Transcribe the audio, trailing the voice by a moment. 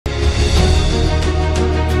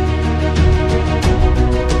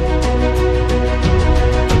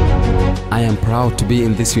I am proud to be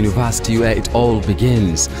in this university where it all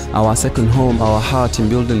begins. Our second home, our heart in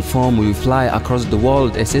building form, we fly across the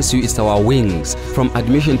world. SSU is our wings. From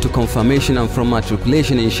admission to confirmation and from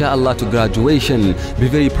matriculation, inshallah, to graduation. Be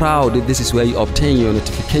very proud if this is where you obtain your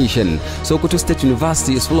notification. Sokoto State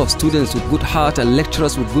University is full of students with good heart and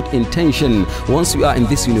lecturers with good intention. Once you are in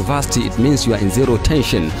this university, it means you are in zero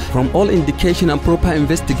tension. From all indication and proper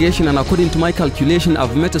investigation, and according to my calculation,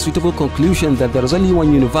 I've met a suitable conclusion that there is only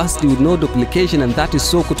one university with no duplication, and that is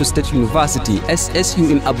Sokoto State University,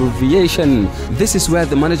 SSU in abbreviation. This is where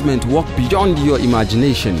the management work beyond your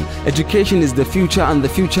imagination. Education is the future and the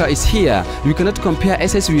future is here. You cannot compare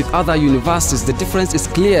SSU with other universities. The difference is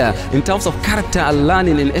clear. In terms of character and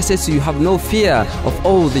learning, in SSU you have no fear of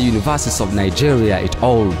all the universities of Nigeria. It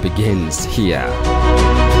all begins here.